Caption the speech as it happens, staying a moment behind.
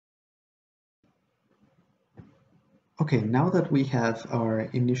Okay, now that we have our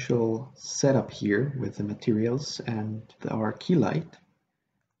initial setup here with the materials and our key light,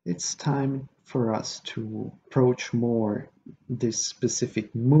 it's time for us to approach more this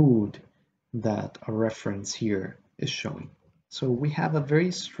specific mood that our reference here is showing. So we have a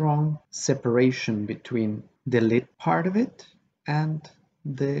very strong separation between the lit part of it and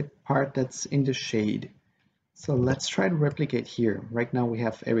the part that's in the shade. So let's try to replicate here. Right now we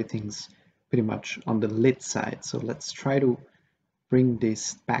have everything's pretty much on the lit side. So let's try to bring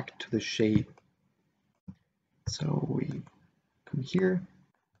this back to the shade. So we come here,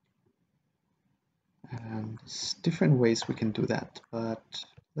 and there's different ways we can do that, but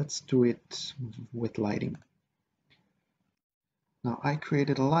let's do it with lighting. Now I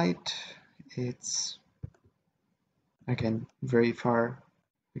created a light. It's again very far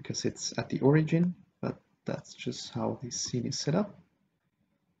because it's at the origin, but that's just how this scene is set up.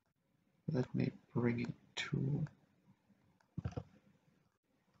 Let me bring it to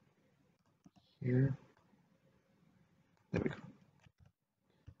here. There we go.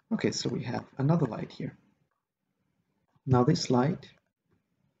 Okay, so we have another light here. Now this light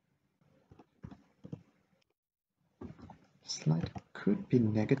could be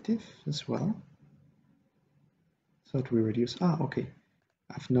negative as well. So that we reduce, okay.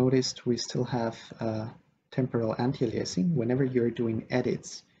 I've noticed we still have temporal anti-aliasing. Whenever you're doing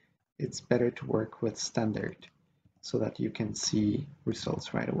edits, it's better to work with standard so that you can see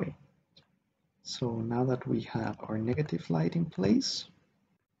results right away. So now that we have our negative light in place,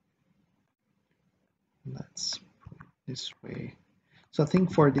 let's put it this way. So I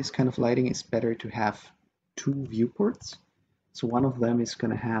think for this kind of lighting, it's better to have two viewports. So one of them is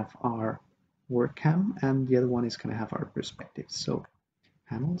going to have our work cam and the other one is going to have our perspective. So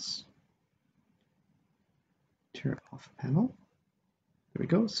panels, turn off panel. There we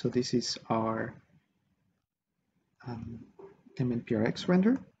go. So this is our MNPRX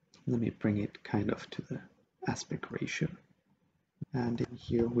render. Let me bring it kind of to the aspect ratio. And in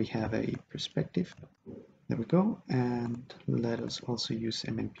here we have a perspective. There we go. And let us also use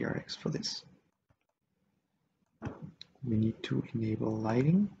MNPRX for this. We need to enable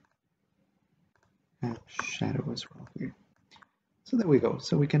lighting and shadow as well here. So there we go.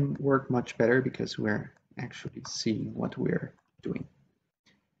 So we can work much better because we're actually seeing what we're doing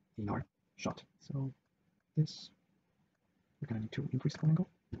in our shot. So this, we're going to need to increase the angle.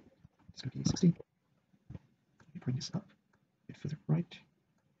 It's going to be 60. Bring this up a bit further right.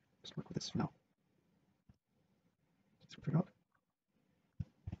 Let's work with this now. Let's figure out.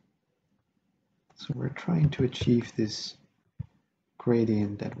 So we're trying to achieve this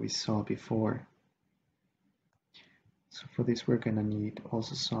gradient that we saw before. So for this, we're going to need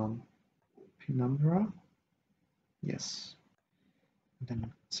also some penumbra. Yes. And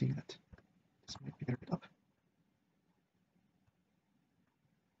then seeing that this might be a bit up.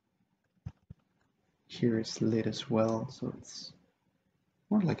 Here is lit as well, so it's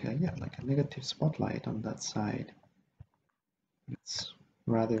more like a negative spotlight on that side. It's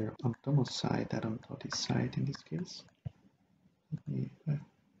rather on Tomo's side than on Toti's side in this case. A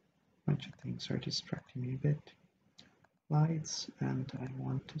bunch of things are distracting me a bit. Lights, and I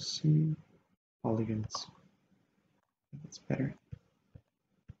want to see polygons. That's better.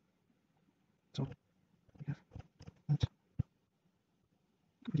 So we have that.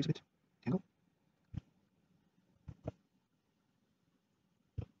 Reduce a bit. Angle.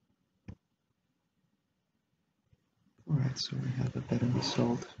 Alright, so we have a better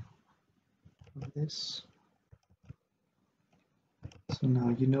result of this. So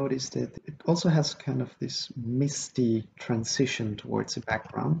now you notice that it also has kind of this misty transition towards the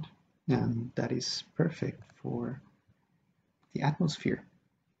background, and that is perfect for the atmosphere.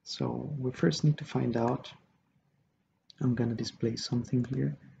 So we first need to find out, I'm going to display something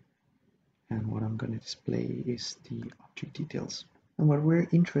here, and what I'm going to display is the object details. And what we're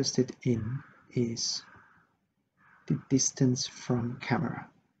interested in is the distance from camera.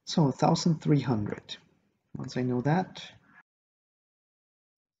 So 1300. Once I know that,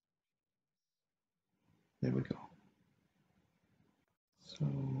 there we go. So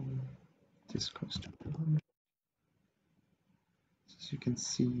this goes to 200. As you can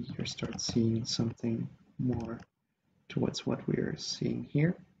see, you start seeing something more towards what we're seeing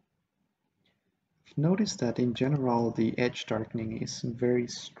here. I've noticed that in general, the edge darkening is very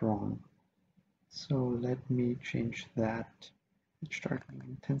strong. So let me change that edge darkening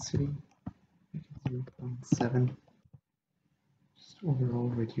intensity, make it 0.7. Just overall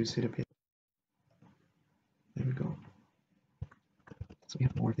reduce it a bit. There we go. So we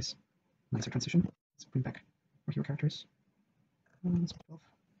have more of this nicer transition. Let's bring back our hero characters.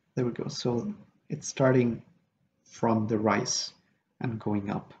 There we go. So it's starting from the rise and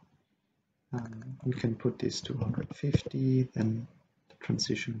going up. We can put this to 150, then the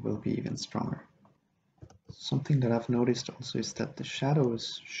transition will be even stronger. Something that I've noticed also is that the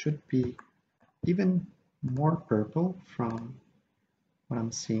shadows should be even more purple from what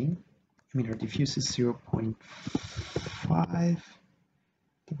I'm seeing. I mean, our diffuse is 0.5.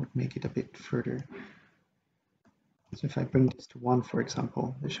 That would make it a bit further. So if I bring this to 1, for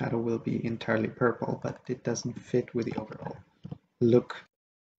example, the shadow will be entirely purple, but it doesn't fit with the overall look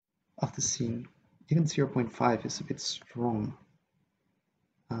of the scene. Even 0.5 is a bit strong.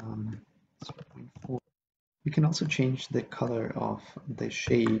 0.4. We can also change the color of the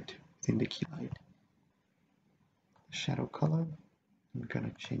shade within the key light. The shadow color, I'm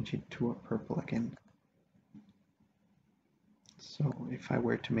gonna change it to a purple again. So if I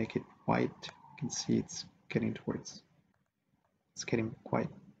were to make it white, you can see it's getting quite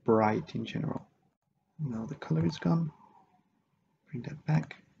bright in general. Now the color is gone. Bring that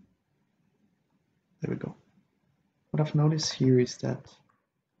back. There we go. What I've noticed here is that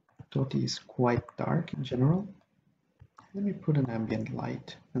Dottie is quite dark in general. Let me put an ambient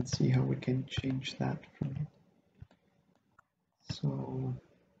light and see how we can change that from it. So,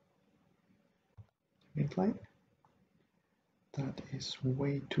 ambient light. That is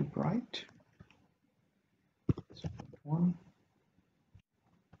way too bright. 1.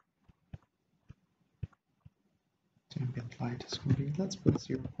 The ambient light is going to be, let's put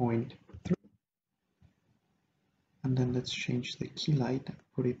 0.3. And then let's change the key light and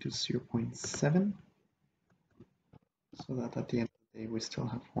put it to 0.7. So that at the end of the day we still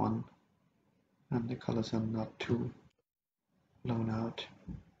have 1 and the colors are not too blown out.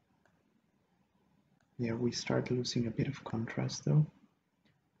 Yeah, we start losing a bit of contrast though,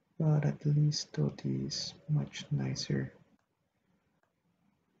 but at least Dottie is much nicer.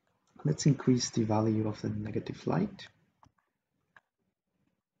 Let's increase the value of the negative light.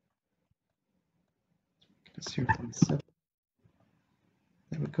 0.7.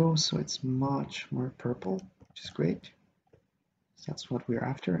 There we go, so it's much more purple, which is great. So that's what we're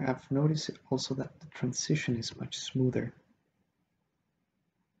after. I've noticed also that the transition is much smoother.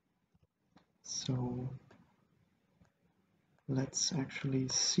 So let's actually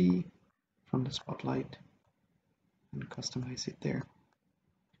see from the spotlight and customize it there.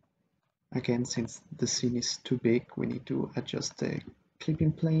 Again, since the scene is too big, we need to adjust the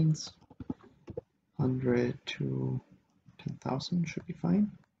clipping planes. 100 to 10,000 should be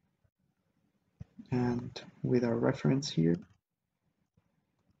fine. And with our reference here,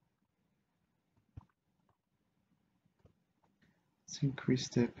 let's increase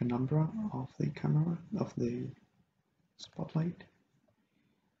the penumbra of the camera, of the spotlight.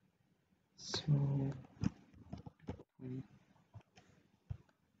 So 20.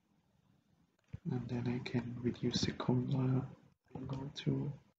 And then I can reduce the cone angle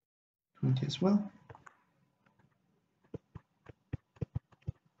to 20 as well.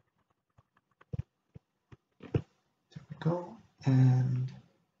 There we go. And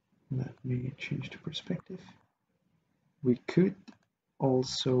let me change the perspective. We could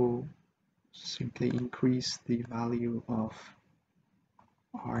also simply increase the value of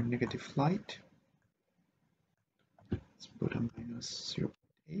our negative light. Let's put a minus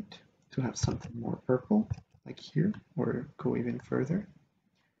 0.8 to have something more purple, like here, or go even further.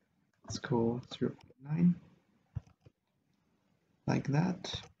 Let's go 0.9, like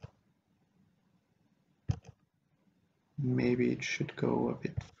that. Maybe it should go a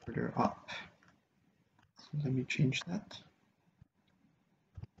bit further up. So let me change that.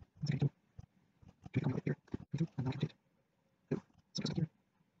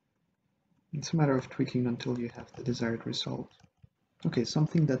 It's a matter of tweaking until you have the desired result. Okay,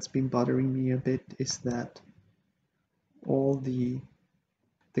 something that's been bothering me a bit is that all the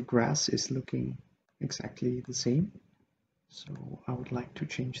grass is looking exactly the same. So I would like to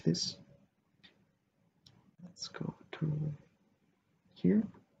change this. Let's go to here.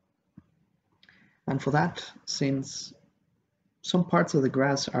 And for that, since some parts of the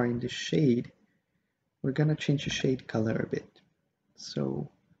grass are in the shade, we're gonna change the shade color a bit. So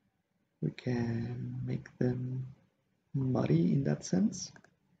we can make them muddy in that sense.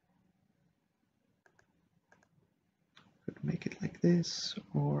 Could make it like this,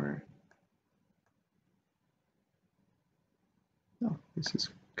 or no, this is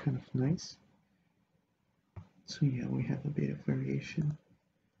kind of nice. So yeah, we have a bit of variation.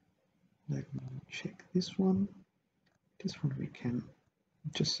 Let me check this one. This one we can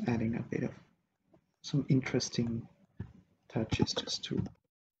just adding a bit of some interesting touches just to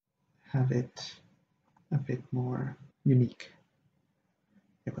have it a bit more unique.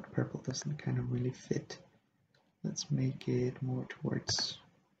 Yeah, but purple doesn't kind of really fit. Let's make it more towards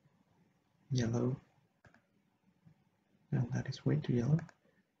yellow, and that is way too yellow.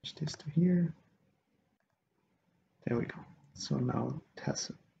 Push this to here. There we go. So now it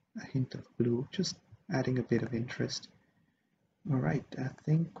has a hint of blue, just adding a bit of interest. All right, I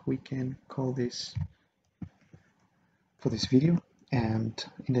think we can call this for this video, and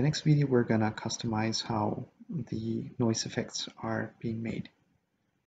in the next video we're gonna customize how the noise effects are being made.